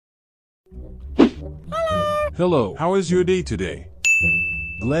Hello, how is your day today?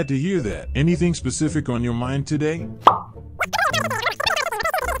 Glad to hear that. Anything specific on your mind today?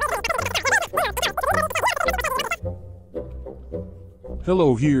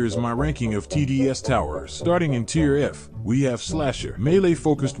 Hello, here is my ranking of TDS towers. Starting in Tier F, we have Slasher, melee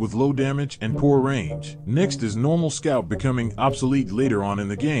focused with low damage and poor range. Next is Normal Scout, becoming obsolete later on in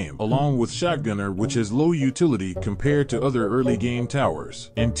the game, along with Shotgunner, which has low utility compared to other early game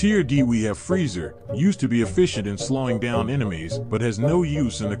towers. In Tier D we have Freezer, used to be efficient in slowing down enemies, but has no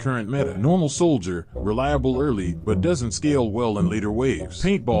use in the current meta. Normal Soldier, reliable early, but doesn't scale well in later waves.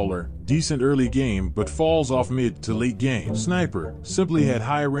 Paintballer, decent early game, but falls off mid to late game. Sniper, simply had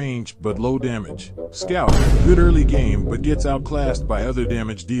high range but low damage. Scout, good early game but gets outclassed by other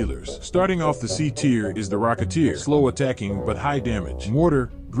damage dealers. Starting off the C tier is the Rocketeer, slow attacking but high damage. Mortar,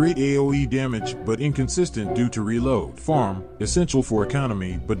 great AoE damage but inconsistent due to reload. Farm, essential for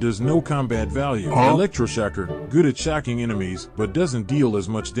economy but does no combat value. Electroshocker, good at shocking enemies but doesn't deal as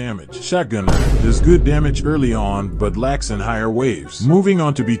much damage. Shotgunner, does good damage early on but lacks in higher waves. Moving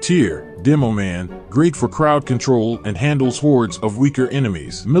on to B tier, Demo Man, great for crowd control and handles hordes of weaker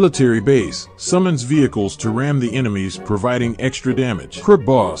enemies. Military Base, summons vehicles to ram the enemies, providing extra damage. Crib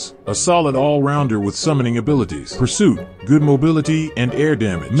Boss, a solid all-rounder with summoning abilities. Pursuit, good mobility and air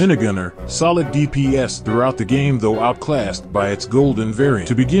damage. Minigunner, solid DPS throughout the game though outclassed by its golden variant.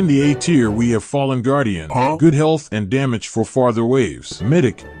 To begin the A tier we have Fallen Guardian, good health and damage for farther waves.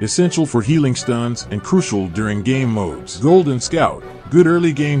 Medic, essential for healing stuns and crucial during game modes. Golden Scout, good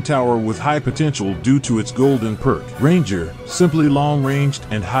early game tower with high potential due to its golden perk. Ranger, simply long-ranged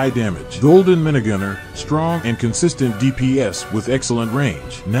and high damage. Golden Minigunner, strong and consistent DPS with excellent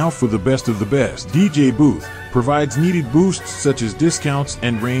range. Now for the best of the best. DJ Booth, provides needed boosts such as discounts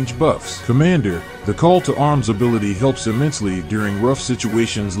and range buffs. Commander, the call to arms ability helps immensely during rough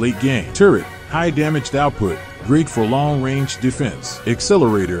situations late game. Turret, high damaged output, great for long-range defense.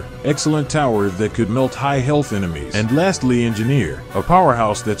 Accelerator, excellent tower that could melt high health enemies. And lastly Engineer, a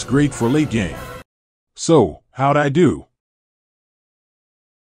powerhouse that's great for late game. So, how'd I do?